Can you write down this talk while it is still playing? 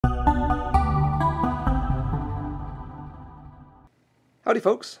Howdy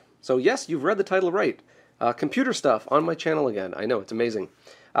folks. So yes, you've read the title right. Computer stuff on my channel again. I know, it's amazing.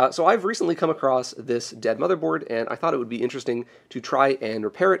 So I've recently come across this dead motherboard and I thought it would be interesting to try and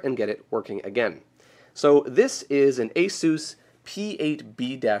repair it and get it working again. So this is an ASUS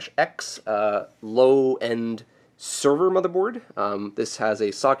P8B-X low-end server motherboard. This has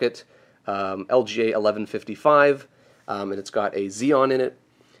a socket LGA 1155 and it's got a Xeon in it,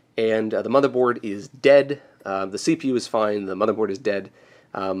 and the motherboard is dead. The CPU is fine, the motherboard is dead,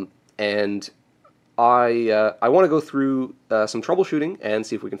 and I want to go through some troubleshooting and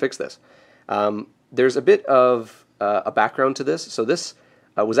see if we can fix this. There's a bit of a background to this. So this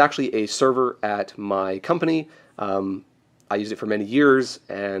was actually a server at my company. I used it for many years,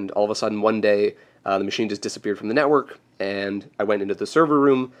 and all of a sudden one day the machine just disappeared from the network, and I went into the server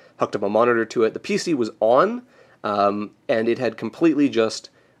room, hooked up a monitor to it. The PC was on, and it had completely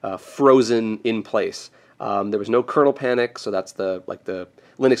just frozen in place. There was no kernel panic, so that's the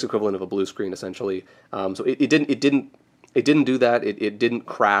Linux equivalent of a blue screen essentially. So it didn't do that. It didn't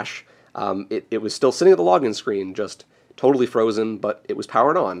crash. It was still sitting at the login screen, just totally frozen, but it was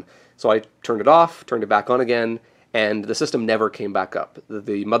powered on. So I turned it off, turned it back on again, and the system never came back up.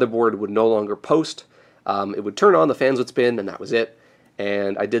 The motherboard would no longer post. It would turn on, the fans would spin, and that was it.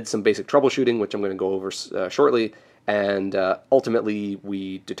 And I did some basic troubleshooting, which I'm going to go over shortly. And ultimately,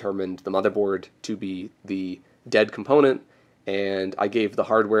 we determined the motherboard to be the dead component, and I gave the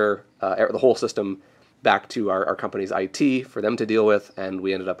hardware, the whole system, back to our company's IT for them to deal with, and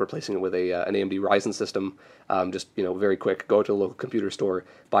we ended up replacing it with an AMD Ryzen system. Just very quick, go to a local computer store,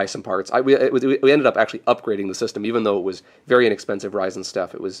 buy some parts. We ended up actually upgrading the system, even though it was very inexpensive Ryzen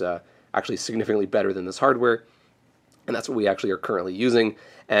stuff. It was actually significantly better than this hardware, and that's what we actually are currently using.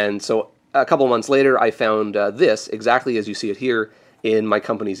 And so a couple months later, I found this, exactly as you see it here, in my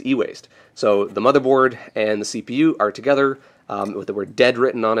company's e-waste. So the motherboard and the CPU are together, with the word dead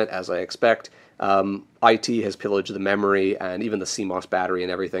written on it, as I expect. IT has pillaged the memory and even the CMOS battery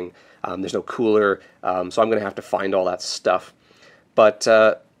and everything. There's no cooler, so I'm going to have to find all that stuff. But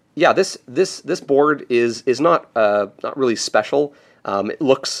yeah, this board is not really special. It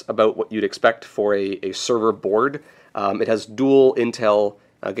looks about what you'd expect for a server board. It has dual Intel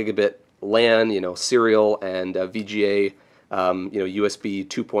gigabit LAN, serial, and VGA, USB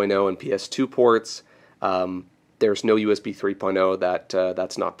 2.0 and PS2 ports. There's no USB 3.0.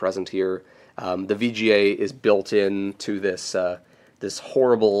 That's not present here. The VGA is built into this this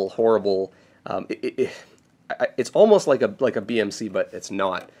horrible. It's almost like a BMC, but it's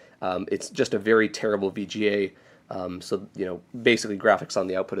not. It's just a very terrible VGA. So basically, graphics on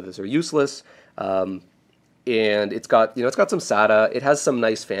the output of this are useless. And it's got some SATA. It has some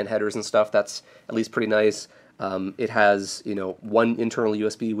nice fan headers and stuff. That's at least pretty nice. It has one internal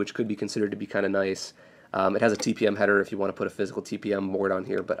USB, which could be considered to be kind of nice. It has a TPM header if you want to put a physical TPM board on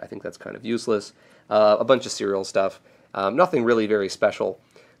here, but I think that's kind of useless. A bunch of serial stuff. Nothing really very special.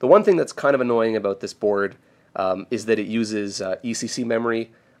 The one thing that's kind of annoying about this board is that it uses ECC memory.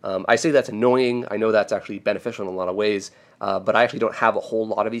 I say that's annoying. I know that's actually beneficial in a lot of ways, but I actually don't have a whole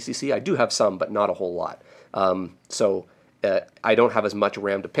lot of ECC. I do have some, but not a whole lot. So I don't have as much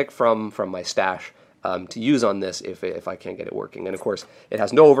RAM to pick from my stash to use on this if I can't get it working. And of course, it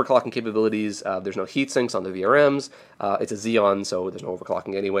has no overclocking capabilities. There's no heat sinks on the VRMs. It's a Xeon, so there's no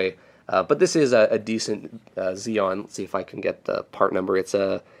overclocking anyway. But this is a decent Xeon. Let's see if I can get the part number. It's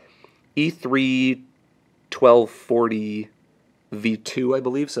a E3-1240 V2, I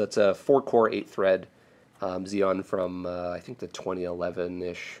believe. So it's a 4-core, 8-thread Xeon from I think the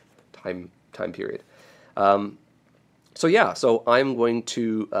 2011-ish time period. So yeah, so I'm going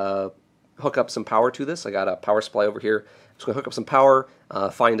to hook up some power to this. I got a power supply over here. I'm just going to hook up some power,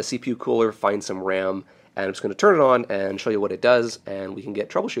 find a CPU cooler, find some RAM, and I'm just going to turn it on and show you what it does, and we can get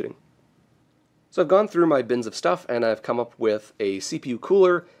troubleshooting. So I've gone through my bins of stuff, and I've come up with a CPU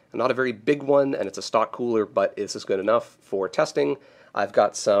cooler, not a very big one, and it's a stock cooler, but this is good enough for testing. I've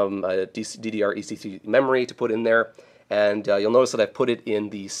got some DDR ECC memory to put in there, and you'll notice that I've put it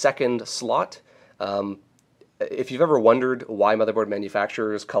in the second slot. If you've ever wondered why motherboard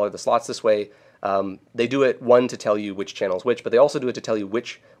manufacturers color the slots this way, they do it, one, to tell you which channel's which, but they also do it to tell you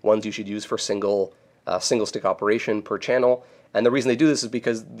which ones you should use for single stick operation per channel. And the reason they do this is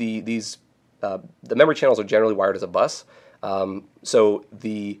because the memory channels are generally wired as a bus. So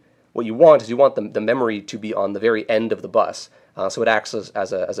what you want is the memory to be on the very end of the bus, so it acts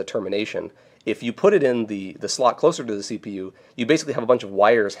as a termination. If you put it in the slot closer to the CPU, you basically have a bunch of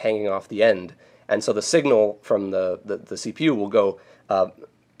wires hanging off the end. And so the signal from the CPU will go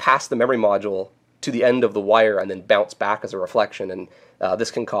past the memory module to the end of the wire and then bounce back as a reflection, and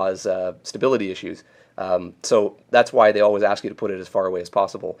this can cause stability issues. So that's why they always ask you to put it as far away as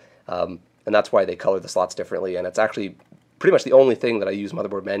possible, and that's why they color the slots differently, and it's actually pretty much the only thing that I use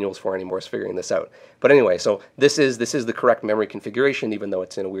motherboard manuals for anymore is figuring this out. But anyway, so this is the correct memory configuration, even though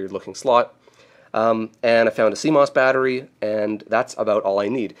it's in a weird looking slot. And I found a CMOS battery, and that's about all I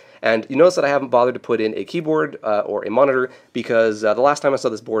need. And you notice that I haven't bothered to put in a keyboard or a monitor, because the last time I saw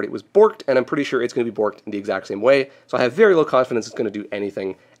this board it was borked, and I'm pretty sure it's going to be borked in the exact same way, so I have very low confidence it's going to do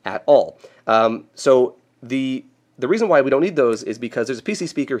anything at all. So the reason why we don't need those is because there's a PC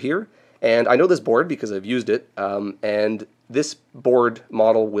speaker here, and I know this board because I've used it, and this board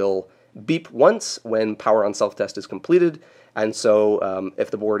model will beep once when power on self-test is completed, and so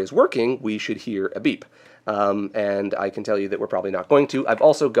if the board is working, we should hear a beep. And I can tell you that we're probably not going to. I've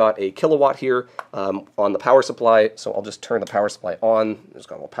also got a kilowatt here on the power supply, so I'll just turn the power supply on. There's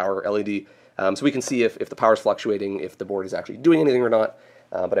got a little power LED, so we can see if the power is fluctuating, if the board is actually doing anything or not,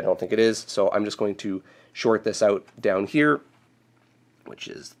 but I don't think it is, so I'm just going to short this out down here, which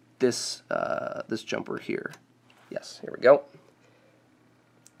is this jumper here. Yes, here we go.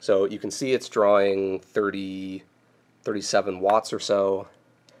 So you can see it's drawing 37 watts or so,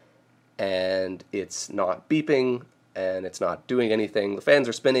 and it's not beeping, and it's not doing anything. The fans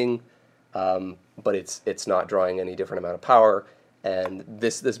are spinning, but it's not drawing any different amount of power, and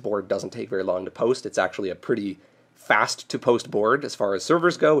this board doesn't take very long to post. It's actually a pretty fast to post board as far as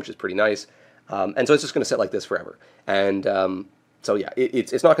servers go, which is pretty nice, and so it's just going to sit like this forever. And so yeah,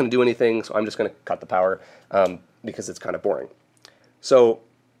 it's not going to do anything, so I'm just going to cut the power because it's kind of boring. So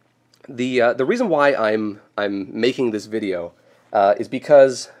the reason why I'm making this video is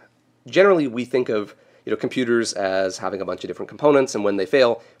because generally we think of computers as having a bunch of different components, and when they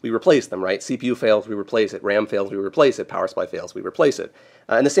fail, we replace them, right? CPU fails, we replace it. RAM fails, we replace it. Power supply fails, we replace it.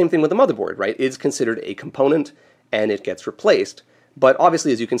 And the same thing with the motherboard, right? It's considered a component, and it gets replaced. But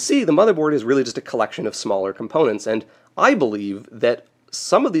obviously, as you can see, the motherboard is really just a collection of smaller components, and I believe that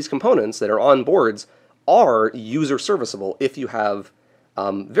some of these components that are on boards are user serviceable if you have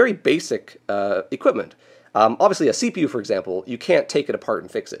very basic equipment. Obviously, a CPU, for example, you can't take it apart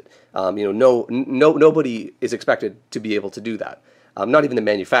and fix it. Nobody is expected to be able to do that. Not even the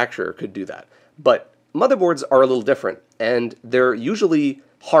manufacturer could do that. But motherboards are a little different, and they're usually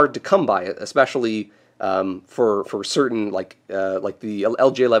hard to come by, especially for certain like the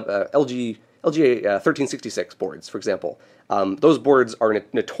LG 1366 boards, for example. Those boards are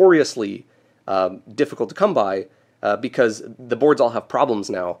notoriously difficult to come by because the boards all have problems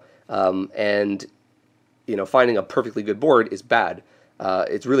now, and finding a perfectly good board is bad.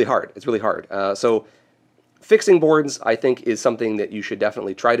 It's really hard. It's really hard. So fixing boards, I think, is something that you should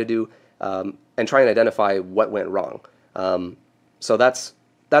definitely try to do, and try and identify what went wrong. So that's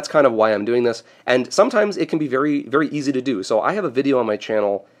kind of why I'm doing this. And sometimes it can be very, very easy to do. So I have a video on my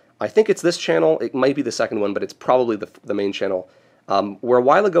channel. I think it's this channel. It might be the second one, but it's probably the main channel, where a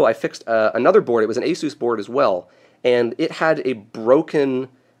while ago I fixed another board. It was an ASUS board as well, and it had a broken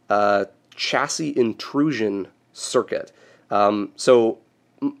chassis intrusion circuit. So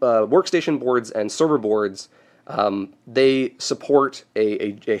workstation boards and server boards, they support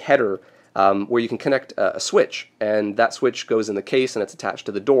a header where you can connect a switch, and that switch goes in the case and it's attached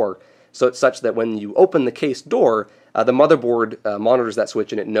to the door. So it's such that when you open the case door, the motherboard monitors that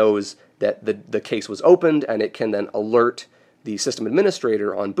switch, and it knows that the case was opened, and it can then alert the system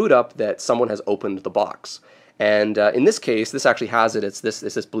administrator on boot up that someone has opened the box. And in this case, this actually has it. It's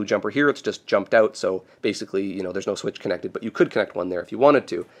this blue jumper here. It's just jumped out, so basically, there's no switch connected, but you could connect one there if you wanted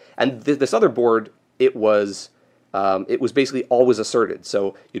to. And this other board, it was basically always asserted.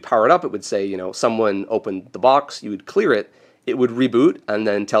 So you'd power it up, it would say, someone opened the box. You would clear it. It would reboot and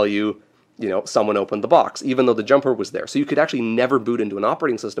then tell you, someone opened the box, even though the jumper was there. So you could actually never boot into an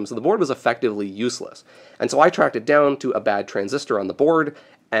operating system. So the board was effectively useless. And so I tracked it down to a bad transistor on the board.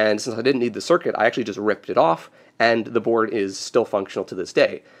 And since I didn't need the circuit, I actually just ripped it off, and the board is still functional to this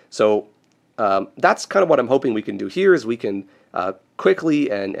day. So that's kind of what I'm hoping we can do here, is we can quickly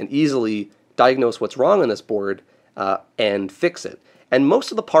and easily diagnose what's wrong on this board and fix it. And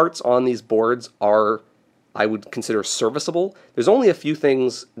most of the parts on these boards are, I would consider, serviceable. There's only a few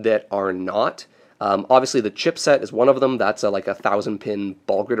things that are not. Obviously, the chipset is one of them. That's like a 1,000-pin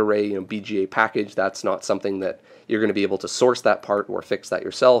ball grid array, BGA package. That's not something that you're going to be able to source that part or fix that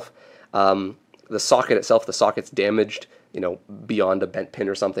yourself. The socket itself, the socket's damaged, beyond a bent pin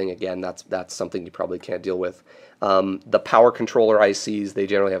or something, again, that's something you probably can't deal with. The power controller ICs, they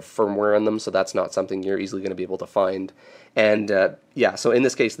generally have firmware in them, so that's not something you're easily going to be able to find. And yeah, so in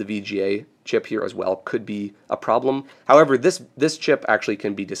this case, the VGA chip here as well could be a problem. However, this chip actually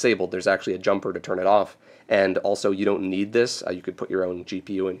can be disabled. There's actually a jumper to turn it off. And also, you don't need this. You could put your own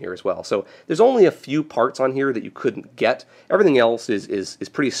GPU in here as well. So there's only a few parts on here that you couldn't get. Everything else is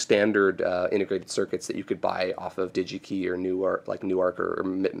pretty standard integrated circuits that you could buy off of DigiKey or Newark or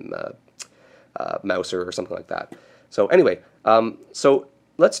Mouser or something like that. So anyway, so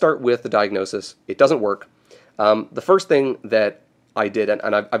let's start with the diagnosis. It doesn't work. The first thing that I did,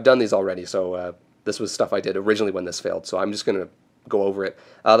 and I've done these already, so this was stuff I did originally when this failed, so I'm just going to go over it.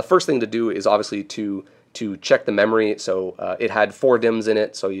 The first thing to do is obviously to check the memory. So it had 4 DIMMs in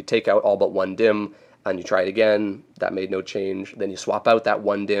it, so you take out all but 1 DIMM and you try it again. That made no change. Then you swap out that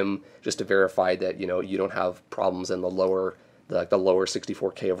 1 DIMM just to verify that you don't have problems in the lower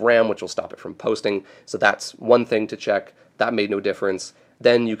 64K of RAM, which will stop it from posting. So that's one thing to check. That made no difference.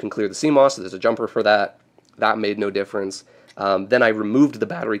 Then you can clear the CMOS, so there's a jumper for that. That made no difference. Then I removed the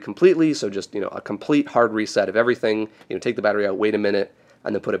battery completely, so just a complete hard reset of everything. Take the battery out, wait a minute,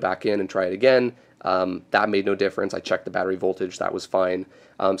 and then put it back in and try it again. That made no difference. I checked the battery voltage, that was fine.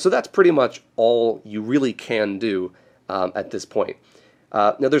 So that's pretty much all you really can do at this point.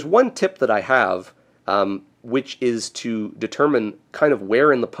 Now there's one tip that I have, which is to determine kind of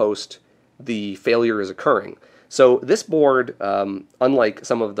where in the post the failure is occurring. So this board, unlike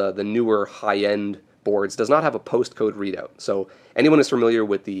some of the newer high-end boards, does not have a postcode readout. So anyone who's familiar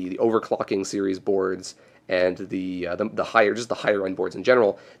with the overclocking series boards and the higher end boards in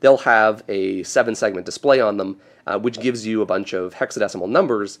general, they'll have a 7-segment display on them, which gives you a bunch of hexadecimal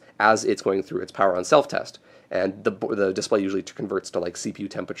numbers as it's going through its power on self-test. And the display usually converts to like CPU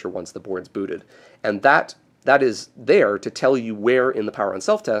temperature once the board's booted. And that is there to tell you where in the power on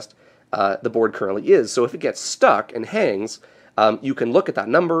self-test the board currently is. So if it gets stuck and hangs, you can look at that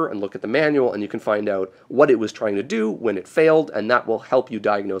number and look at the manual, and you can find out what it was trying to do when it failed, and that will help you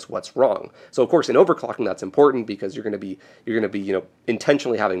diagnose what's wrong. So of course, in overclocking, that's important because you're going to be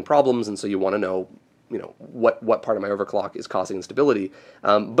intentionally having problems, and so you want to know what part of my overclock is causing instability.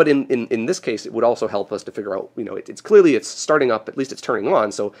 But in this case, it would also help us to figure out it's clearly it's starting up, at least it's turning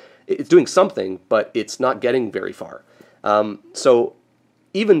on, so it's doing something, but it's not getting very far. So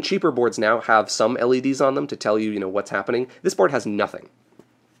even cheaper boards now have some LEDs on them to tell you, what's happening. This board has nothing.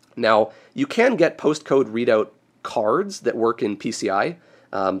 Now, you can get postcode readout cards that work in PCI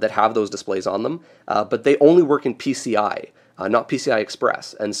that have those displays on them, but they only work in PCI, not PCI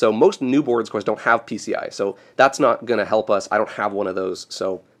Express. And so most new boards, of course, don't have PCI, so that's not going to help us. I don't have one of those,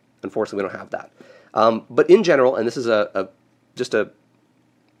 so unfortunately we don't have that. But in general, and this is just a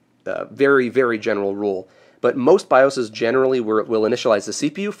very, very general rule, but most BIOSes generally will initialize the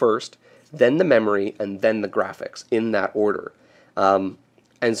CPU first, then the memory, and then the graphics in that order.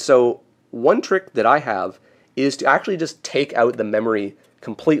 And so one trick that I have is to actually just take out the memory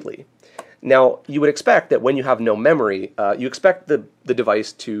completely. Now, you would expect that when you have no memory, you expect the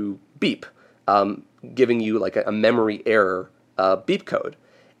device to beep, giving you like a memory error beep code.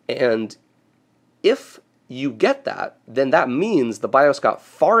 And if you get that, then that means the BIOS got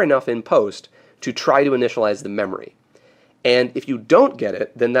far enough in post to try to initialize the memory. And if you don't get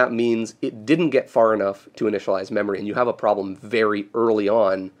it, then that means it didn't get far enough to initialize memory, and you have a problem very early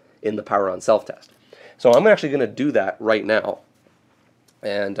on in the power on self-test. So I'm actually going to do that right now.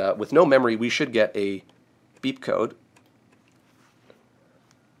 And with no memory, we should get a beep code,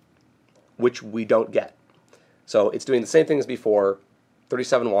 which we don't get. So it's doing the same thing as before,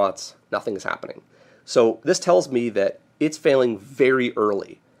 37 watts, nothing is happening. So this tells me that it's failing very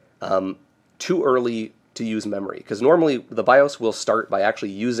early. Too early to use memory, because normally the BIOS will start by actually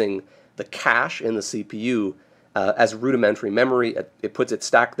using the cache in the CPU as rudimentary memory. It puts it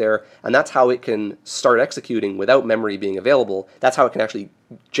stacked there, and that's how it can start executing without memory being available. That's how it can actually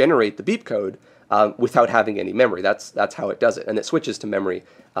generate the beep code without having any memory. That's how it does it, and it switches to memory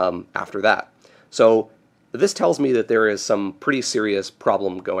after that. So this tells me that there is some pretty serious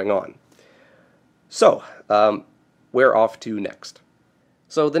problem going on. So where off to next?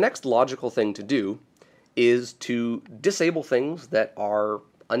 So the next logical thing to do is to disable things that are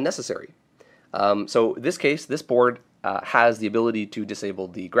unnecessary. So in this case, this board has the ability to disable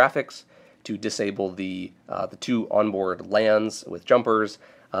the graphics, to disable the 2 onboard LANs with jumpers.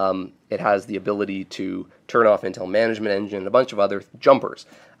 It has the ability to turn off Intel Management Engine and a bunch of other jumpers.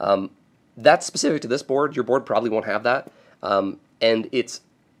 That's specific to this board. Your board probably won't have that. And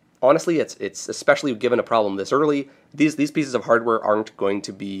honestly, it's especially given a problem this early. These pieces of hardware aren't going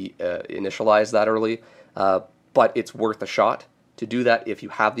to be initialized that early. but it's worth a shot to do that if you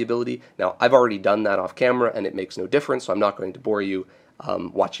have the ability. Now, I've already done that off camera and it makes no difference, so I'm not going to bore you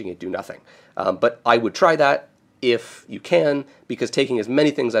watching it do nothing. But I would try that if you can, because taking as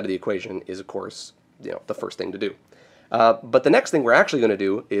many things out of the equation is, of course, the first thing to do. But the next thing we're actually going to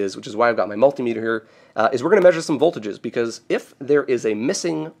do is, which is why I've got my multimeter here, is we're going to measure some voltages, because if there is a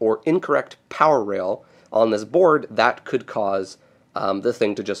missing or incorrect power rail on this board, that could cause the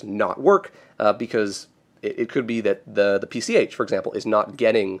thing to just not work, because it could be that the PCH, for example, is not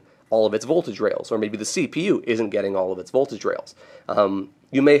getting all of its voltage rails, or maybe the CPU isn't getting all of its voltage rails.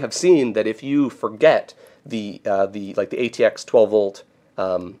 You may have seen that if you forget the ATX 12-volt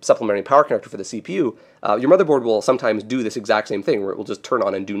supplementary power connector for the CPU, your motherboard will sometimes do this exact same thing, where it will just turn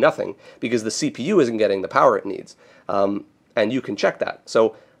on and do nothing because the CPU isn't getting the power it needs. And you can check that.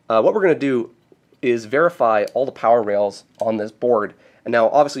 So what we're going to do is verify all the power rails on this board. And now,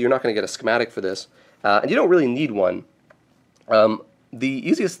 obviously, you're not going to get a schematic for this, and you don't really need one. The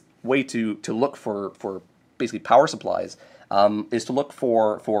easiest way to look for basically power supplies is to look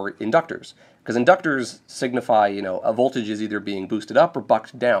for inductors, because inductors signify, a voltage is either being boosted up or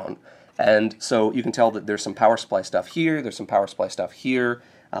bucked down. And so you can tell that there's some power supply stuff here, there's some power supply stuff here,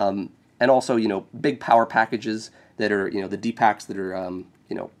 and also, big power packages that are, the D-packs that are,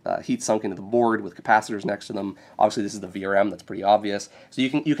 heat sunk into the board with capacitors next to them. Obviously, this is the VRM, that's pretty obvious. So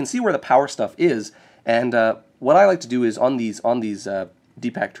you can see where the power stuff is, and what I like to do is on these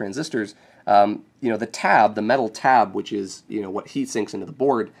D-pack transistors, the tab, the metal tab, which is what heat sinks into the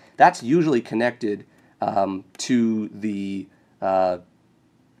board, that's usually connected to the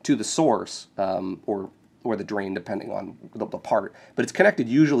source or the drain, depending on the part. But it's connected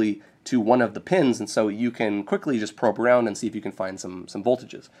usually to one of the pins, and so you can quickly just probe around and see if you can find some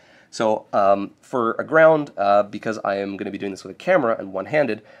voltages. So for a ground, because I am going to be doing this with a camera and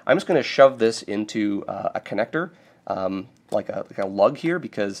one-handed, I'm just going to shove this into a connector, like a lug here,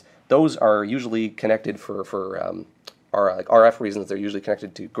 because those are usually connected for RF reasons. They're usually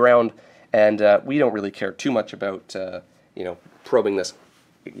connected to ground, and we don't really care too much about probing this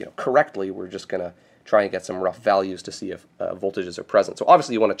correctly. We're just going to try and get some rough values to see if voltages are present. So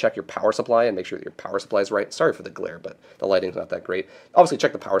obviously you want to check your power supply and make sure that your power supply is right. Sorry for the glare, but the lighting's not that great. Obviously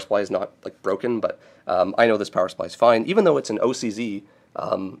check the power supply is not broken, but I know this power supply is fine, even though it's an OCZ.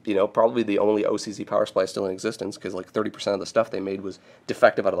 Probably the only OCZ power supply still in existence, because like 30% of the stuff they made was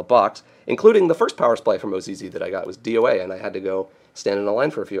defective out of the box, including the first power supply from OCZ that I got was DOA, and I had to go stand in a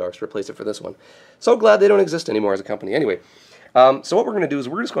line for a few hours to replace it for this one. So glad they don't exist anymore as a company. Anyway, so what we're going to do is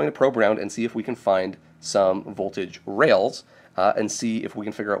we're just going to probe around and see if we can find some voltage rails and see if we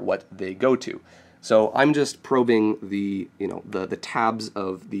can figure out what they go to. So I'm just probing the tabs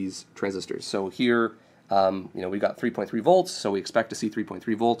of these transistors. So here, we got 3.3 volts, so we expect to see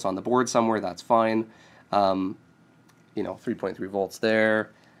 3.3 volts on the board somewhere. That's fine. 3.3 volts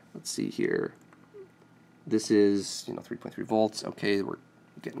there. Let's see here. This is 3.3 volts. Okay, we're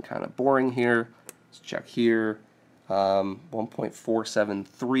getting kind of boring here. Let's check here.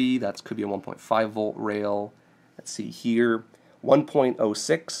 1.473, that could be a 1.5 volt rail. Let's see here,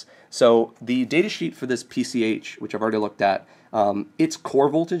 1.06. So the datasheet for this PCH, which I've already looked at, its core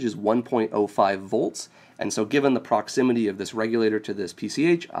voltage is 1.05 volts. And so given the proximity of this regulator to this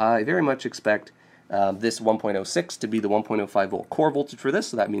PCH, I very much expect this 1.06 to be the 1.05 volt core voltage for this.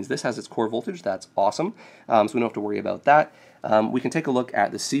 So that means this has its core voltage. That's awesome. So we don't have to worry about that. We can take a look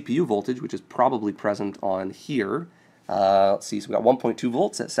at the CPU voltage, which is probably present on here. Let's see, so we got 1.2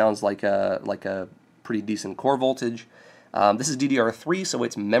 volts. That sounds like a pretty decent core voltage. This is DDR3, so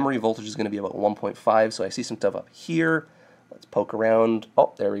its memory voltage is going to be about 1.5. So I see some stuff up here. Let's poke around.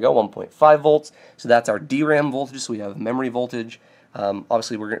 Oh, there we go, 1.5 volts. So that's our DRAM voltage. So we have memory voltage.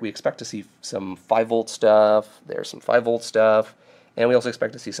 Obviously, we expect to see some 5 volt stuff. There's some 5 volt stuff, and we also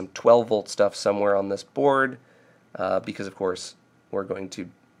expect to see some 12 volt stuff somewhere on this board, because of course we're going to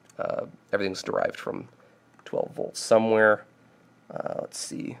everything's derived from 12 volts somewhere. Let's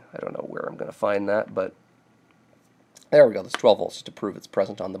see, I don't know where I'm going to find that, but there we go, there's 12 volts just to prove it's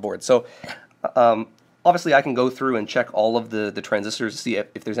present on the board. So obviously I can go through and check all of the transistors to see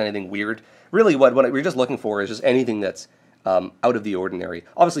if there's anything weird. Really what we're just looking for is just anything that's out of the ordinary.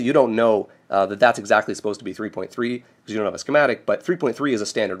 Obviously you don't know that that's exactly supposed to be 3.3 because you don't have a schematic, but 3.3 is a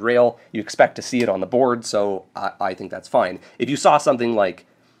standard rail. You expect to see it on the board, so I think that's fine. If you saw something like,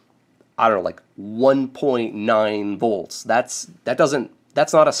 I don't know, like 1.9 volts, that's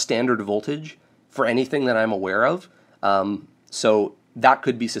not a standard voltage for anything that I'm aware of. So that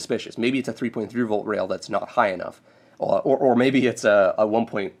could be suspicious. Maybe it's a 3.3 volt rail that's not high enough, or maybe it's a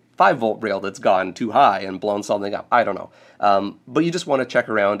 1.5 volt rail that's gone too high and blown something up. I don't know. But you just want to check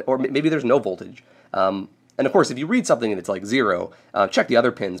around, or maybe there's no voltage. And And of course, if you read something and it's like 0, check the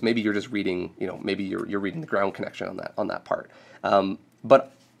other pins. Maybe you're just reading, maybe you're reading the ground connection on that part.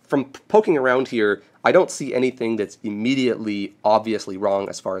 But from poking around here, I don't see anything that's immediately obviously wrong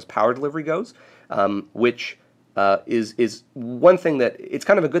as far as power delivery goes, which is one thing that it's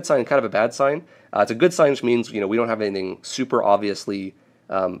kind of a good sign and kind of a bad sign. It's a good sign, which means we don't have anything super obviously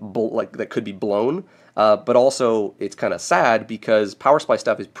like that could be blown, but also it's kind of sad because power supply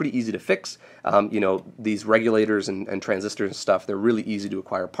stuff is pretty easy to fix. These regulators and transistors and stuff, they're really easy to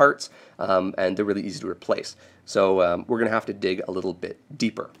acquire parts, and they're really easy to replace. So we're going to have to dig a little bit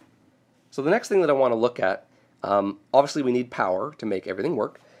deeper. So the next thing that I want to look at, obviously we need power to make everything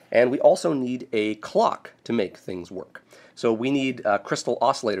work, and we also need a clock to make things work. So we need crystal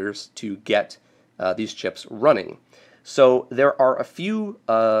oscillators to get these chips running. So there are a few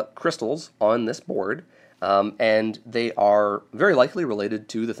crystals on this board, and they are very likely related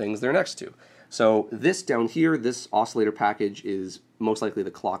to the things they're next to. So this down here, this oscillator package is most likely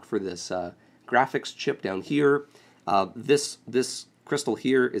the clock for this graphics chip down here. This crystal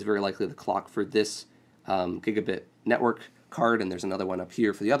here is very likely the clock for this gigabit network card, and there's another one up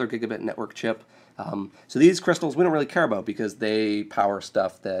here for the other gigabit network chip. So these crystals we don't really care about because they power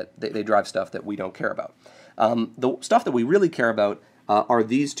stuff that they drive stuff that we don't care about. The stuff that we really care about are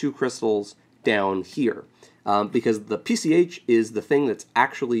these two crystals down here, because the PCH is the thing that's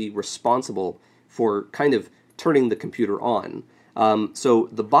actually responsible for kind of turning the computer on. So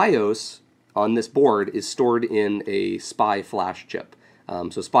the BIOS on this board is stored in a SPI flash chip.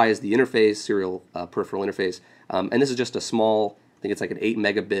 So SPI is the interface, serial peripheral interface, and this is just a small, I think it's like an 8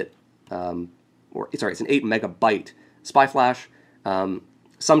 megabit, it's an 8 megabyte SPI flash.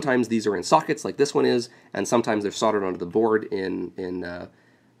 Sometimes these are in sockets like this one is, and sometimes they're soldered onto the board in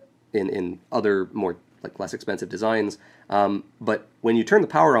other more like less expensive designs. But when you turn the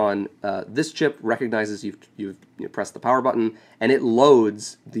power on, this chip recognizes you've pressed the power button, and it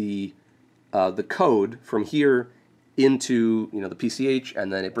loads the code from here into the PCH,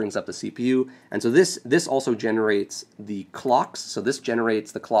 and then it brings up the CPU. And so this also generates the clocks. So this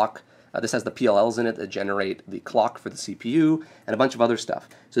generates the clock. This has the PLLs in it that generate the clock for the CPU and a bunch of other stuff.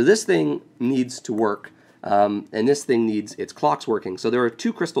 So this thing needs to work, and this thing needs its clocks working. So there are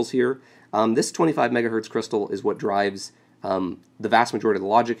two crystals here. This 25 megahertz crystal is what drives the vast majority of the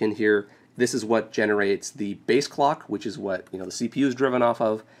logic in here. This is what generates the base clock, which is what the CPU is driven off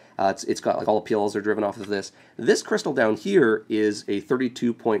of. It's got like all the PLLs are driven off of this. This crystal down here is a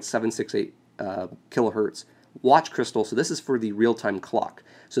 32.768 kilohertz watch crystal. So this is for the real-time clock.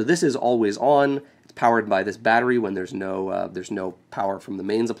 So this is always on. It's powered by this battery when there's no power from the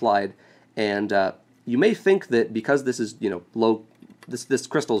mains applied. And you may think that because this is low, this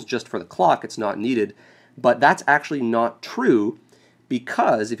crystal is just for the clock, it's not needed, but that's actually not true,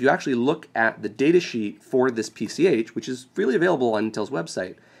 because if you actually look at the datasheet for this PCH, which is freely available on Intel's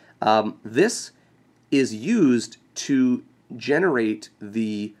website, this is used to generate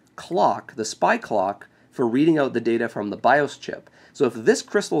the clock, the SPI clock, for reading out the data from the BIOS chip. So if this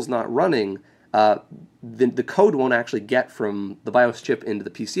crystal is not running, the code won't actually get from the BIOS chip into the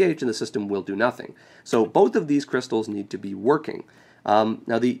PCH, and the system will do nothing. So both of these crystals need to be working.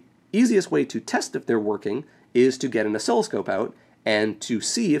 Now the easiest way to test if they're working is to get an oscilloscope out and to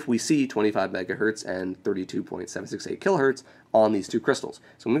see if we see 25 megahertz and 32.768 kilohertz on these two crystals.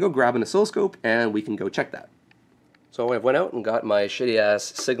 So I'm going to go grab an oscilloscope and we can go check that. So I went out and got my shitty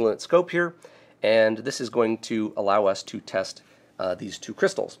ass Signalant scope here, and this is going to allow us to test these two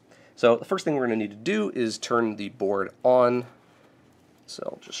crystals. So the first thing we're going to need to do is turn the board on. So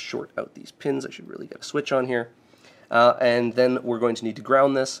I'll just short out these pins. I should really get a switch on here. And then we're going to need to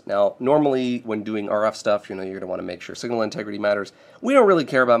ground this. Now, normally when doing RF stuff, you're going to want to make sure signal integrity matters. We don't really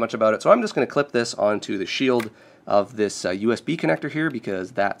care much about it, so I'm just going to clip this onto the shield of this USB connector here,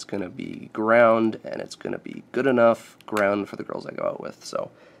 because that's going to be ground, and it's going to be good enough ground for the girls I go out with.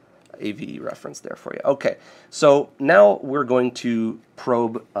 So AV reference there for you. Okay, so now we're going to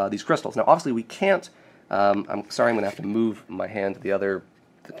probe these crystals. Now, obviously we can't, I'm sorry, I'm going to have to move my hand to the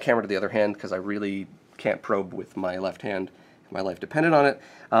camera to the other hand, because I really can't probe with my left hand. My life depended on it.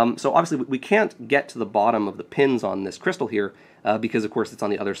 So obviously we can't get to the bottom of the pins on this crystal here, because of course it's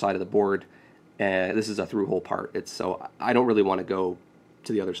on the other side of the board. This is a through-hole part. So I don't really want to go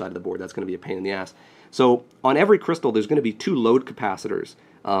to the other side of the board. That's going to be a pain in the ass. So on every crystal there's going to be two load capacitors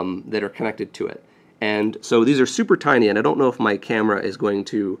that are connected to it. And so these are super tiny, and I don't know if my camera is going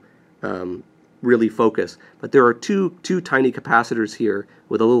to really focus, but there are two tiny capacitors here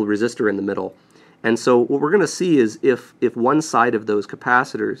with a little resistor in the middle. And so what we're going to see is if one side of those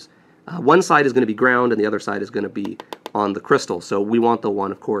capacitors, one side is going to be ground and the other side is going to be on the crystal. So we want the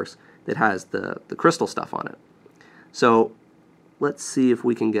one, of course, that has the crystal stuff on it. So let's see if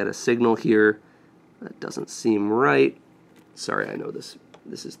we can get a signal here. That doesn't seem right. Sorry, I know this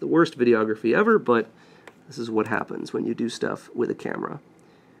is the worst videography ever, but this is what happens when you do stuff with a camera.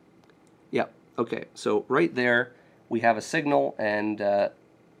 Yep, okay, so right there we have a signal, and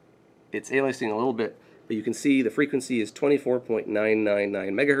it's aliasing a little bit, but you can see the frequency is 24.999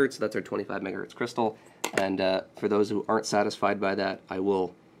 megahertz. That's our 25 megahertz crystal, and for those who aren't satisfied by that, I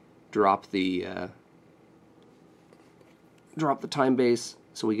will drop the time base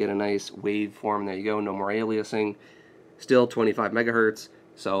so we get a nice waveform. There you go, no more aliasing. Still 25 megahertz.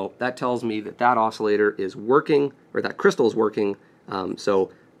 So that tells me that that oscillator is working, or that crystal is working.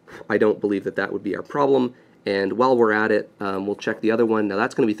 So I don't believe that that would be our problem. And while we're at it, we'll check the other one. Now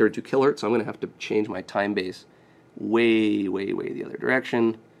that's going to be 32 kilohertz, so I'm going to have to change my time base way the other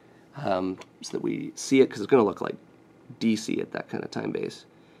direction so that we see it, because it's going to look like DC at that kind of time base.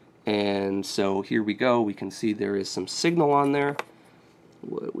 And so here we go. We can see there is some signal on there.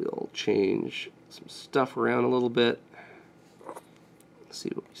 We'll change some stuff around a little bit. Let's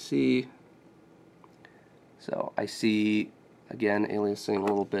see what we see. So I see, again, aliasing a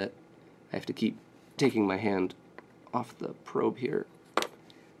little bit. I have to keep taking my hand off the probe here.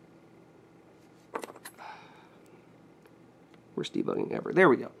 Worst debugging ever. There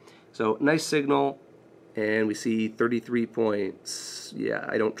we go. So nice signal, and we see 33 points. Yeah,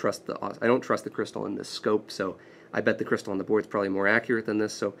 I don't trust the crystal in this scope, so I bet the crystal on the board is probably more accurate than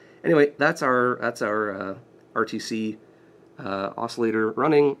this. So anyway, that's our RTC oscillator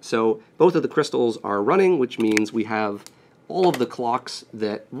running. So both of the crystals are running, which means we have all of the clocks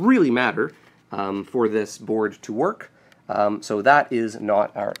that really matter for this board to work. So that is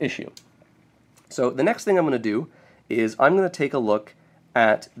not our issue. So the next thing I'm going to do is I'm going to take a look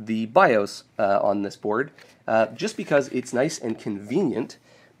at the BIOS on this board, just because it's nice and convenient,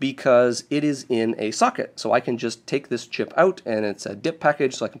 because it is in a socket. So I can just take this chip out, and it's a DIP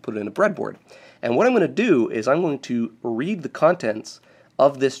package, so I can put it in a breadboard. And what I'm going to do is I'm going to read the contents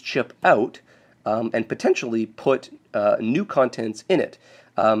of this chip out and potentially put new contents in it.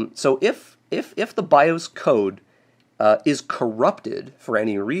 So if the BIOS code is corrupted for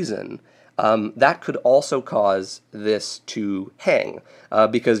any reason, that could also cause this to hang,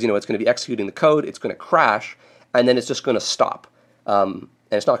 because it's going to be executing the code, it's going to crash, and then it's just going to stop. And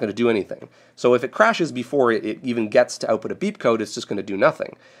it's not going to do anything. So if it crashes before it even gets to output a beep code, it's just going to do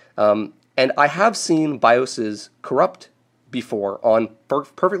nothing. And I have seen BIOSes corrupt before on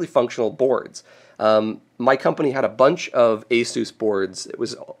perfectly functional boards. My company had a bunch of ASUS boards. It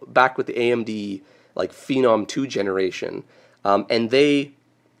was back with the AMD like Phenom 2 generation, and they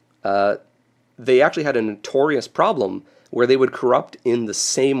actually had a notorious problem where they would corrupt in the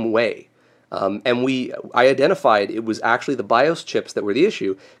same way. And I identified it was actually the BIOS chips that were the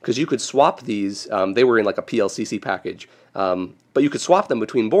issue, because you could swap these. They were in like a PLCC package, but you could swap them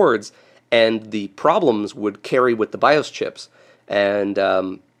between boards, and the problems would carry with the BIOS chips. And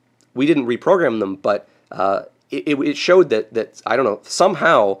we didn't reprogram them, but it showed that I don't know,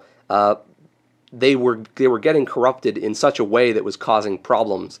 somehow they were getting corrupted in such a way that was causing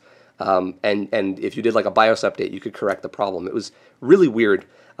problems. And if you did like a BIOS update, you could correct the problem. It was really weird.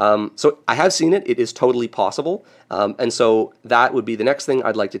 So I have seen it. It is totally possible. And so that would be the next thing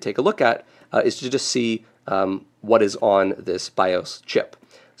I'd like to take a look at, is to just see what is on this BIOS chip.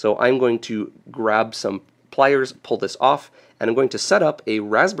 So I'm going to grab some pliers, pull this off, and I'm going to set up a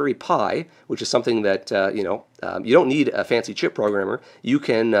Raspberry Pi, which is something that, you don't need a fancy chip programmer. You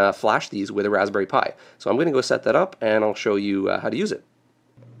can flash these with a Raspberry Pi. So I'm going to go set that up, and I'll show you how to use it.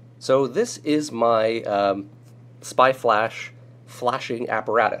 So this is my Spy Flash flashing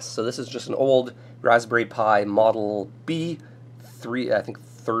apparatus. So this is just an old Raspberry Pi Model B3, I think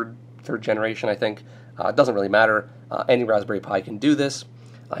third generation, I think. It doesn't really matter. Any Raspberry Pi can do this.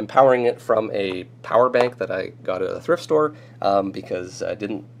 I'm powering it from a power bank that I got at a thrift store because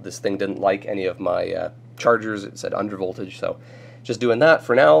this thing didn't like any of my chargers. It said under voltage, so just doing that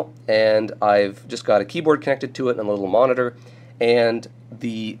for now. And I've just got a keyboard connected to it and a little monitor. And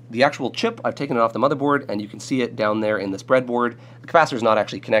the actual chip, I've taken it off the motherboard, and you can see it down there in this breadboard. The capacitor is not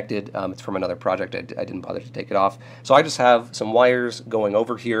actually connected. It's from another project. I didn't bother to take it off. So I just have some wires going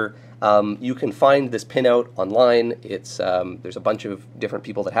over here. You can find this pinout online. It's there's a bunch of different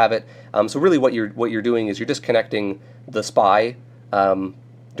people that have it. So really, what you're doing is you're just connecting the SPI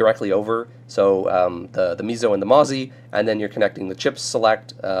directly over. So the MISO and the MOSI, and then you're connecting the chip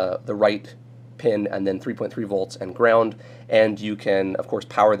select, the right pin, and then 3.3 volts and ground. And you can, of course,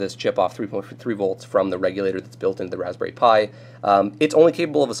 power this chip off 3.3 volts from the regulator that's built into the Raspberry Pi. It's only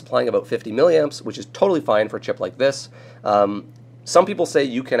capable of supplying about 50 milliamps, which is totally fine for a chip like this. some people say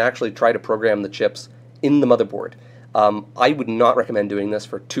you can actually try to program the chips in the motherboard. I would not recommend doing this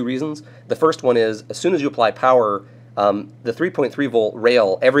for two reasons. The first one is, as soon as you apply power, the 3.3 volt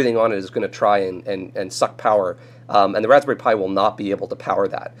rail, everything on it is going to try and suck power, and the Raspberry Pi will not be able to power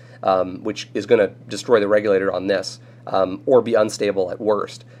that, which is going to destroy the regulator on this, or be unstable at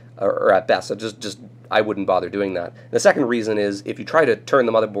worst, or at best. So just I wouldn't bother doing that. The second reason is, if you try to turn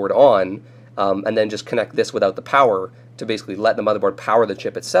the motherboard on, and then just connect this without the power to basically let the motherboard power the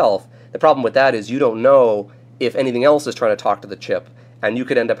chip itself, the problem with that is you don't know if anything else is trying to talk to the chip, and you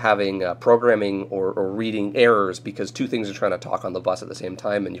could end up having programming or reading errors because two things are trying to talk on the bus at the same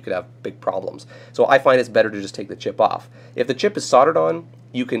time, and you could have big problems. So I find it's better to just take the chip off. If the chip is soldered on,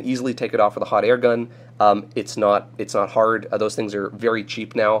 you can easily take it off with a hot air gun. It's not hard. Those things are very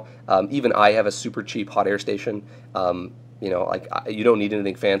cheap now. Even I have a super cheap hot air station. You know, like, you don't need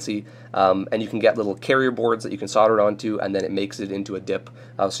anything fancy, and you can get little carrier boards that you can solder it onto, and then it makes it into a dip,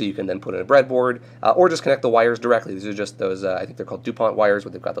 so you can then put in a breadboard, or just connect the wires directly. These are just those, I think they're called DuPont wires,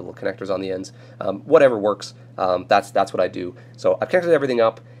 where they've got the little connectors on the ends. Whatever works, that's what I do. So I've connected everything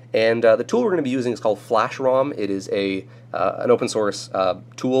up, and the tool we're going to be using is called FlashROM. It is an open source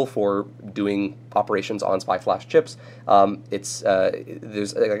tool for doing operations on SPI flash chips. There's,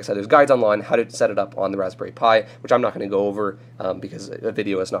 like I said, there's guides online how to set it up on the Raspberry Pi, which I'm not going to go over because a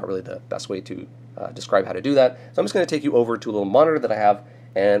video is not really the best way to describe how to do that. So I'm just going to take you over to a little monitor that I have,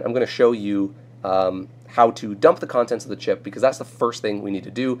 and I'm going to show you how to dump the contents of the chip, because that's the first thing we need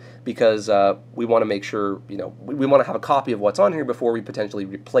to do, because we want to make sure, you know, we want to have a copy of what's on here before we potentially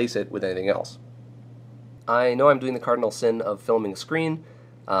replace it with anything else. I know I'm doing the cardinal sin of filming a screen,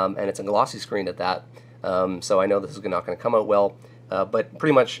 and it's a glossy screen at that, so I know this is not going to come out well, but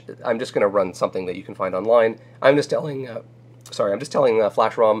pretty much I'm just going to run something that you can find online. I'm just telling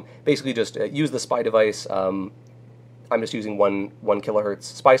FlashROM, basically just use the SPI device. I'm just using 1 kilohertz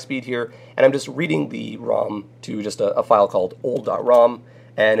SPI speed here, and I'm just reading the ROM to just a file called old.rom,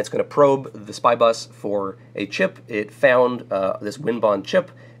 and it's going to probe the SPI bus for a chip. It found this WinBond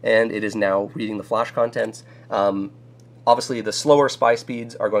chip, and it is now reading the flash contents. Obviously, the slower SPI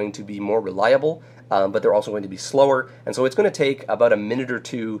speeds are going to be more reliable, but they're also going to be slower, and so it's going to take about a minute or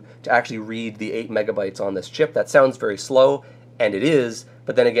two to actually read the 8 megabytes on this chip. That sounds very slow, and it is,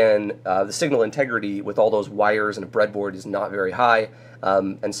 but then again, the signal integrity with all those wires and a breadboard is not very high,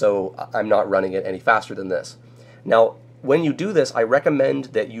 and so I'm not running it any faster than this. Now, when you do this, I recommend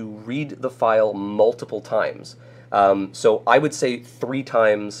that you read the file multiple times. So I would say 3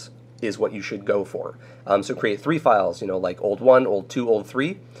 times is what you should go for. So create 3 files, you know, like old 1, old 2, old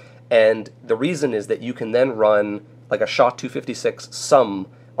 3, and the reason is that you can then run like a SHA-256 sum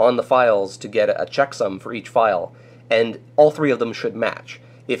on the files to get a checksum for each file, and all 3 of them should match.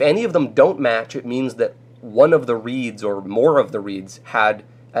 If any of them don't match, it means that one of the reads or more of the reads had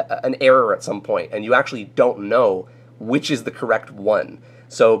an error at some point, and you actually don't know which is the correct one.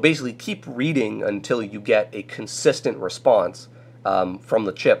 So basically keep reading until you get a consistent response from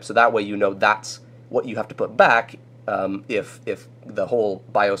the chip, so that way you know that's what you have to put back if the whole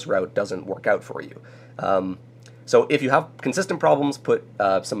BIOS route doesn't work out for you. So if you have consistent problems, put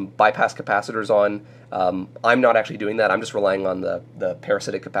some bypass capacitors on. I'm not actually doing that. I'm just relying on the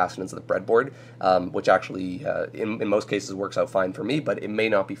parasitic capacitance of the breadboard, which actually in most cases works out fine for me, but it may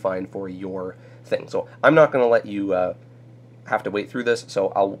not be fine for your thing. So I'm not going to let you have to wait through this, so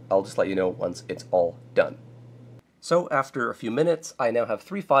I'll just let you know once it's all done. So after a few minutes, I now have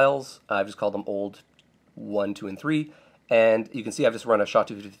 3 files. I've just called them old 1, 2, and 3. And you can see I've just run a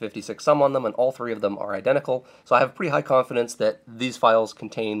SHA-256 sum on them, and all 3 of them are identical. So I have pretty high confidence that these files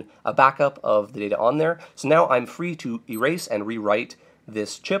contain a backup of the data on there. So now I'm free to erase and rewrite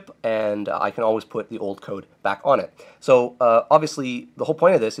this chip, and I can always put the old code back on it. So obviously, the whole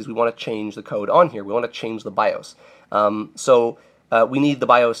point of this is we want to change the code on here. We want to change the BIOS. We need the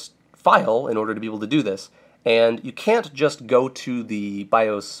BIOS file in order to be able to do this. And you can't just go to the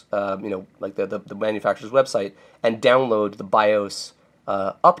BIOS, like the manufacturer's website, and download the BIOS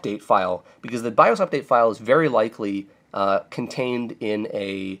update file, because the BIOS update file is very likely contained in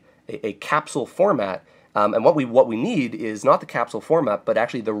a capsule format. And what we need is not the capsule format, but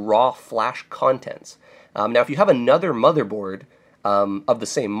actually the raw flash contents. Now, if you have another motherboard of the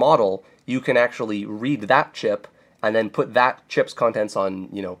same model, you can actually read that chip and then put that chip's contents on,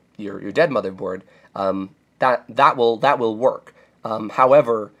 your dead motherboard. That will work.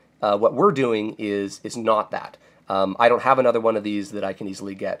 However, what we're doing is not that. I don't have another one of these that I can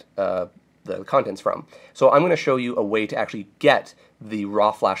easily get the contents from. So I'm going to show you a way to actually get the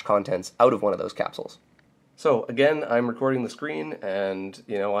raw flash contents out of one of those capsules. So again, I'm recording the screen, and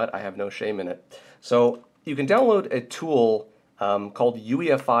you know what? I have no shame in it. So you can download a tool called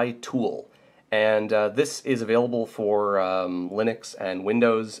UEFI Tool. And this is available for Linux and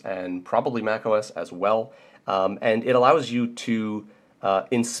Windows and probably macOS as well. And it allows you to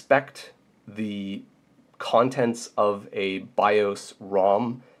inspect the contents of a BIOS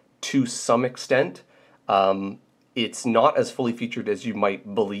ROM to some extent. It's not as fully featured as you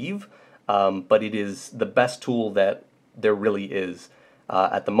might believe, but it is the best tool that there really is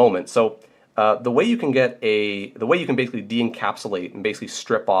at the moment. So the way you can basically de-encapsulate and basically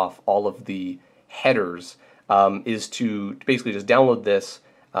strip off all of the headers is to basically just download this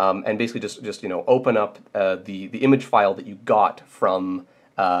and basically just open up the image file that you got from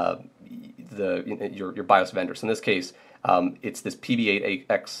your BIOS vendor. So in this case, it's this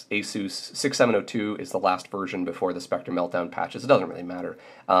P8B-X ASUS 6702 is the last version before the Spectre Meltdown patches. It doesn't really matter.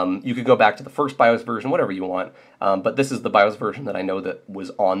 You could go back to the first BIOS version, whatever you want, but this is the BIOS version that I know that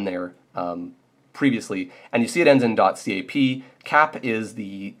was on there previously. And you see it ends in .cap. Cap is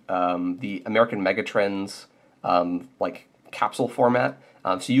the American Megatrends like capsule format.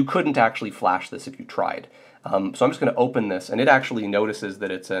 So you couldn't actually flash this if you tried. So I'm just going to open this, and it actually notices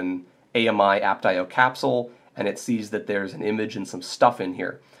that it's an AMI apt.io capsule, and it sees that there's an image and some stuff in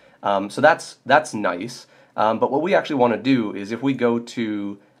here. So that's nice. But what we actually want to do is if we go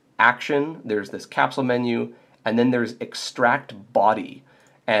to Action, there's this capsule menu, and then there's Extract Body.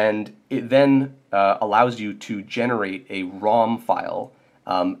 And it then allows you to generate a ROM file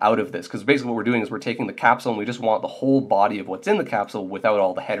out of this. Because basically what we're doing is we're taking the capsule and we just want the whole body of what's in the capsule without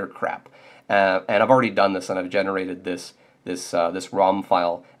all the header crap. And I've already done this, and I've generated this ROM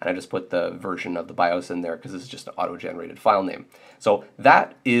file, and I just put the version of the BIOS in there because this is just an auto-generated file name. So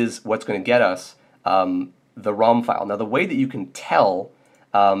that is what's going to get us the ROM file. Now the way that you can tell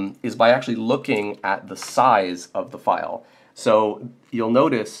is by actually looking at the size of the file. So you'll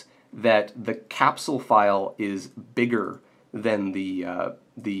notice that the capsule file is bigger than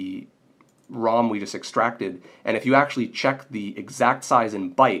the ROM we just extracted, and if you actually check the exact size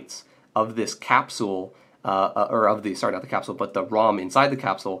in bytes of this capsule, or of the, sorry, not the capsule, but the ROM inside the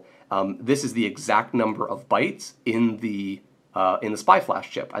capsule, this is the exact number of bytes in the SPI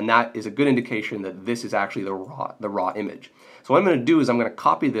flash chip, and that is a good indication that this is actually the raw image. So what I'm going to do is I'm going to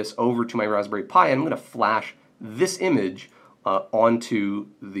copy this over to my Raspberry Pi, and I'm going to flash this image onto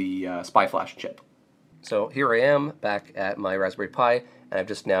the SPI flash chip. So here I am back at my Raspberry Pi, and I've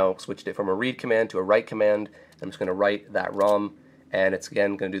just now switched it from a read command to a write command. I'm just going to write that ROM, and it's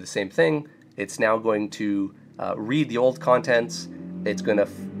again going to do the same thing. It's now going to read the old contents. It's going to...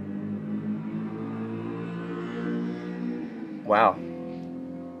 Wow.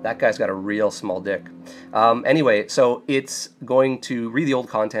 That guy's got a real small dick. Anyway, so it's going to read the old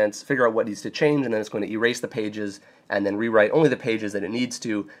contents, figure out what needs to change, and then it's going to erase the pages and then rewrite only the pages that it needs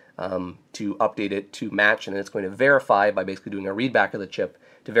to update it to match, and then it's going to verify by basically doing a read back of the chip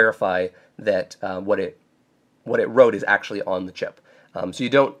to verify that what it wrote is actually on the chip. So you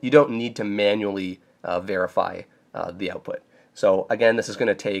don't need to manually verify the output. So again, this is going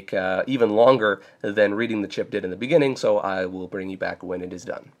to take even longer than reading the chip did in the beginning, so I will bring you back when it is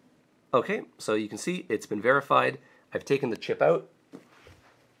done. Okay, so you can see it's been verified. I've taken the chip out,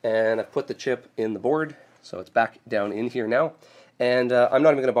 and I've put the chip in the board, so it's back down in here now. And I'm not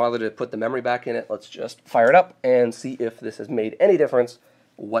even going to bother to put the memory back in it. Let's just fire it up and see if this has made any difference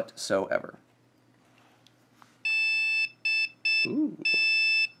whatsoever. Ooh.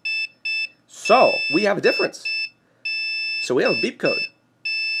 So, we have a difference. So we have a beep code.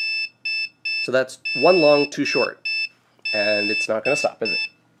 So that's one long, two short. And it's not going to stop, is it?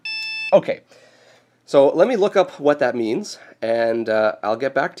 Okay. So let me look up what that means, and I'll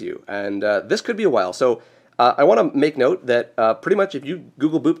get back to you. And this could be a while. So I want to make note that pretty much if you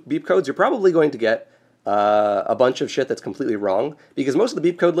Google beep codes, you're probably going to get a bunch of shit that's completely wrong, because most of the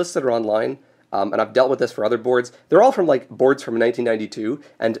beep code lists that are online, and I've dealt with this for other boards, they're all from like boards from 1992,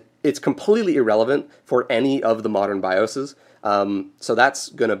 and it's completely irrelevant for any of the modern BIOSes. So that's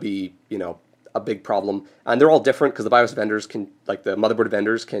going to be, you know, a big problem. And they're all different because the BIOS vendors can, like the motherboard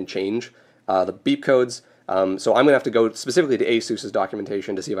vendors can change the beep codes. So I'm going to have to go specifically to ASUS's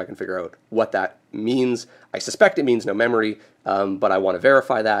documentation to see if I can figure out what that means. I suspect it means no memory, but I want to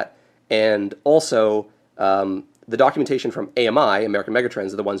verify that. And also, the documentation from AMI, American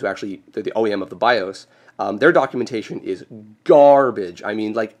Megatrends, are the ones who actually, they're the OEM of the BIOS. Their documentation is garbage. I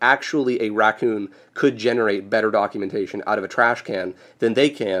mean, like, actually a raccoon could generate better documentation out of a trash can than they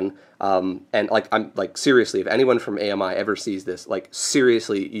can. And, like, I'm like, seriously, if anyone from AMI ever sees this, like,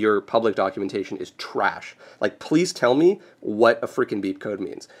 seriously, your public documentation is trash. Like, please tell me what a freaking beep code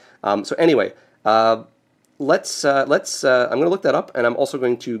means. So anyway, I'm going to look that up, and I'm also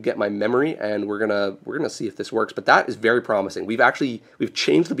going to get my memory, and we're gonna see if this works. But that is very promising. We've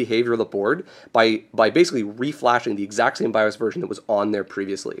changed the behavior of the board by basically reflashing the exact same BIOS version that was on there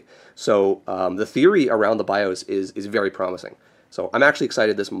previously. So the theory around the BIOS is very promising. So I'm actually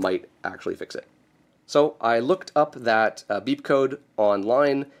excited this might actually fix it. So I looked up that beep code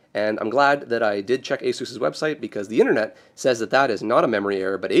online, and I'm glad that I did check ASUS's website, because the internet says that that is not a memory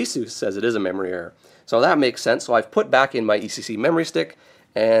error, but ASUS says it is a memory error. So that makes sense. So I've put back in my ECC memory stick,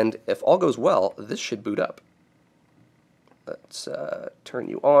 and if all goes well, this should boot up. Let's turn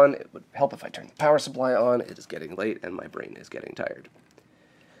you on. It would help if I turn the power supply on. It is getting late, and my brain is getting tired.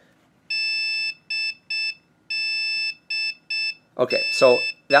 Okay, so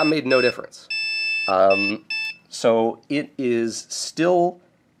that made no difference. So it is still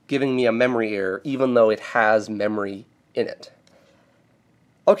giving me a memory error, even though it has memory in it.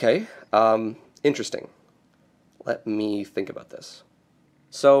 Okay, interesting. Let me think about this.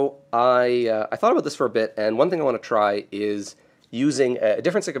 So I thought about this for a bit, and one thing I want to try is using a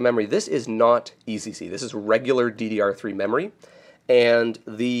different stick of memory. This is not ECC. This is regular DDR3 memory. And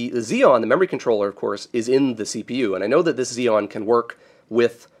the Xeon, the memory controller, of course, is in the CPU. And I know that this Xeon can work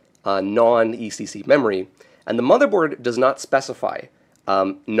with non-ECC memory. And the motherboard does not specify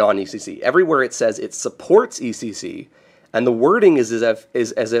non-ECC. Everywhere it says it supports ECC, and the wording is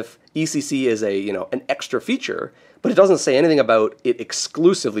as if ECC is an extra feature, but it doesn't say anything about it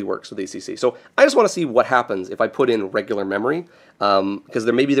exclusively works with ECC. So I just want to see what happens if I put in regular memory, because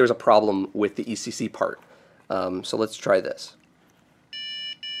maybe there's a problem with the ECC part. So let's try this.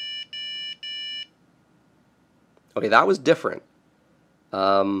 Okay, that was different.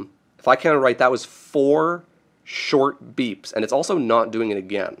 If I counted right, that was 4 short beeps, and it's also not doing it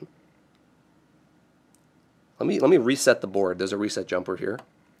again. Let me reset the board. There's a reset jumper here.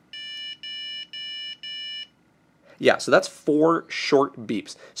 Yeah, so that's 4 short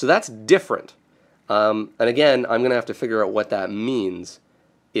beeps. So that's different. And again, I'm going to have to figure out what that means,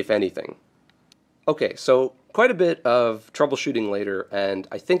 if anything. Okay, so quite a bit of troubleshooting later, and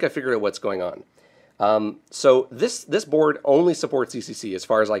I think I figured out what's going on. So this board only supports ECC as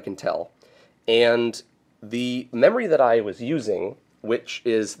far as I can tell. And the memory that I was using, which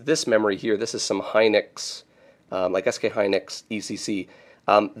is this memory here, this is some Hynix, like SK Hynix ECC.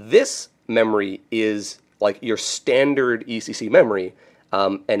 This memory is like your standard ECC memory,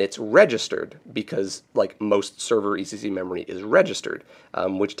 and it's registered because like most server ECC memory is registered,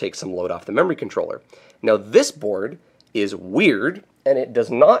 which takes some load off the memory controller. Now this board is weird, and it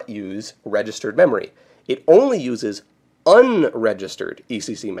does not use registered memory. It only uses unregistered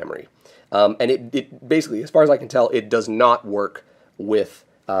ECC memory. And it basically, as far as I can tell, it does not work with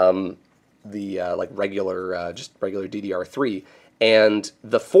like regular DDR3. And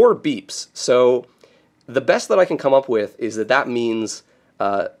the 4 beeps, so the best that I can come up with is that means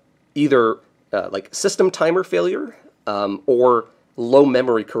either like system timer failure or low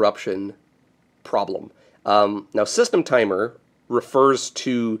memory corruption problem. Now system timer refers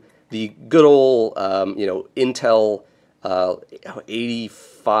to the good old Intel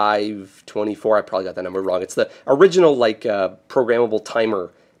 8524. I probably got that number wrong. It's the original like programmable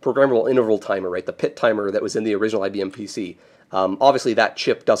interval timer, right? The PIT timer that was in the original IBM PC. Obviously that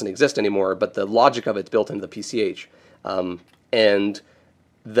chip doesn't exist anymore, but the logic of it's built into the PCH. And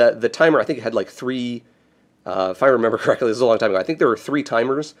the timer, I think it had like 3, if I remember correctly, this is a long time ago. I think there were 3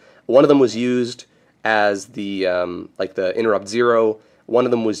 timers. One of them was used as the like the interrupt 0. One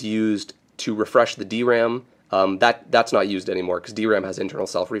of them was used to refresh the DRAM. That's not used anymore because DRAM has internal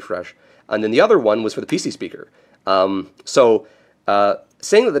self-refresh. And then the other one was for the PC speaker.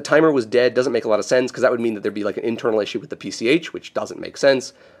 Saying that the timer was dead doesn't make a lot of sense because that would mean that there'd be like an internal issue with the PCH, which doesn't make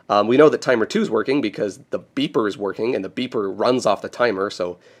sense. We know that timer 2 is working because the beeper is working and the beeper runs off the timer,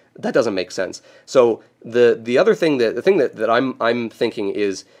 so that doesn't make sense. So the other thing that I'm thinking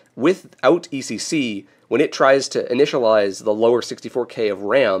is without ECC, when it tries to initialize the lower 64K of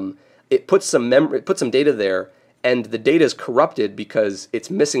RAM, it puts some data there, and the data is corrupted because it's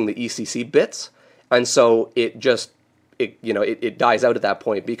missing the ECC bits, and so it dies out at that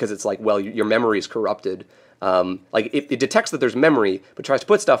point because it's like, well, your memory is corrupted. Like it detects that there's memory, but tries to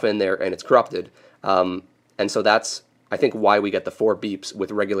put stuff in there, and it's corrupted. And so that's, I think, why we get the 4 beeps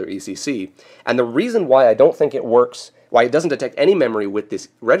with regular ECC. And the reason why I don't think it works, why it doesn't detect any memory with this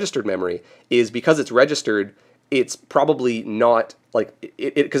registered memory, is because it's registered. It's probably not like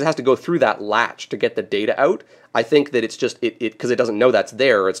because it has to go through that latch to get the data out. I think that it's just because it doesn't know that's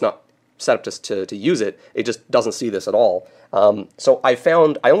there, or it's not set up to use it, it just doesn't see this at all. So I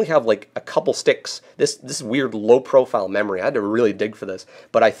found I only have like a couple sticks. This weird low profile memory. I had to really dig for this,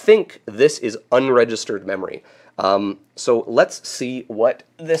 but I think this is unregistered memory. So let's see what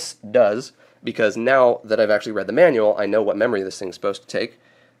this does, because now that I've actually read the manual, I know what memory this thing's supposed to take.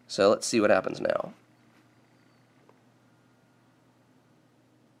 So let's see what happens now.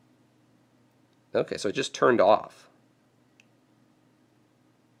 Okay, so it just turned off.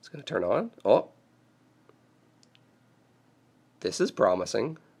 It's going to turn on. Oh, this is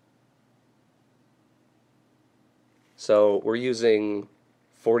promising. So we're using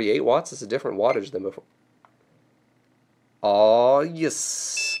 48 watts. It's a different wattage than before. Oh,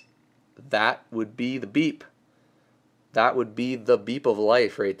 yes. That would be the beep. That would be the beep of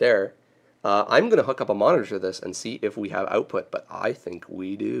life right there. I'm going to hook up a monitor to this and see if we have output, but I think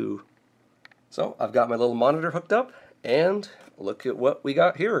we do. So I've got my little monitor hooked up, and look at what we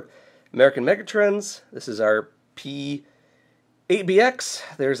got here. American Megatrends. This is our P8B-X.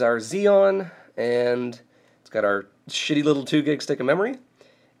 There's our Xeon, and it's got our shitty little 2 gig stick of memory.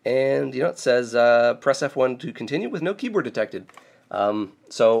 And you know, it says press F1 to continue with no keyboard detected.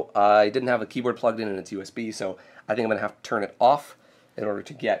 So I didn't have a keyboard plugged in and it's USB, so I think I'm going to have to turn it off in order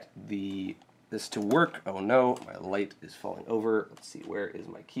to get this to work. Oh no, my light is falling over. Let's see, where is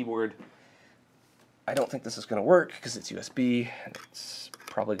my keyboard? I don't think this is going to work because it's USB, and it's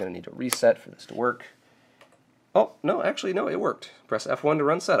probably going to need to reset for this to work. Oh, no, actually, no, it worked. Press F1 to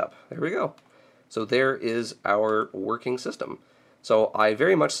run setup. There we go. So there is our working system. So I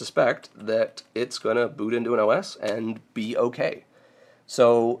very much suspect that it's going to boot into an OS and be okay.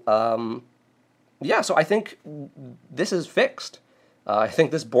 So, yeah, so I think this is fixed. I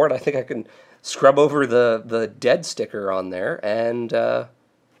think this board, I think I can scrub over the dead sticker on there, and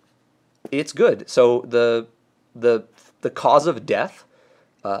it's good. So the cause of death,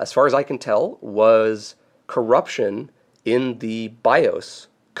 as far as I can tell, was corruption in the BIOS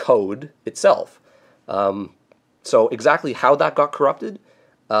code itself. So exactly how that got corrupted,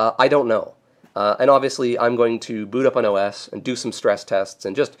 I don't know. And obviously, I'm going to boot up an OS and do some stress tests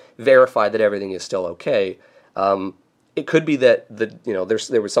and just verify that everything is still okay. It could be that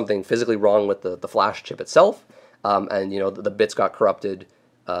there was something physically wrong with the flash chip itself, and the bits got corrupted.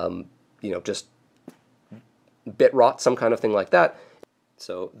 Just bit rot, some kind of thing like that.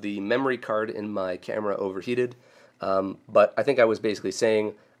 So the memory card in my camera overheated, but I think I was basically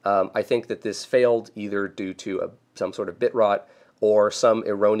saying I think that this failed either due to some sort of bit rot or some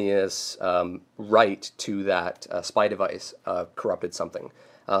erroneous write to that SPI device corrupted something.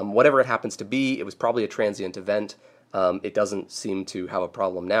 Whatever it happens to be, it was probably a transient event. It doesn't seem to have a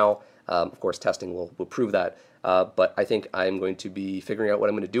problem now. Of course, testing will prove that. But I think I'm going to be figuring out what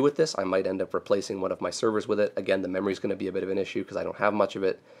I'm going to do with this. I might end up replacing one of my servers with it. Again, the memory is going to be a bit of an issue because I don't have much of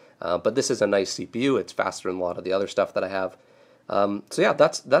it. But this is a nice CPU. It's faster than a lot of the other stuff that I have. So yeah,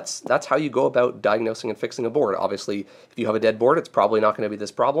 that's how you go about diagnosing and fixing a board. Obviously, if you have a dead board, it's probably not going to be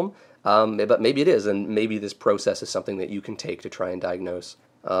this problem. But maybe it is, and maybe this process is something that you can take to try and diagnose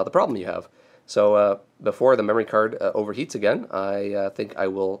the problem you have. So before the memory card overheats again, I think I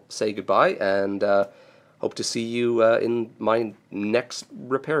will say goodbye and hope to see you in my next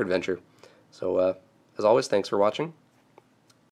repair adventure. So as always, thanks for watching.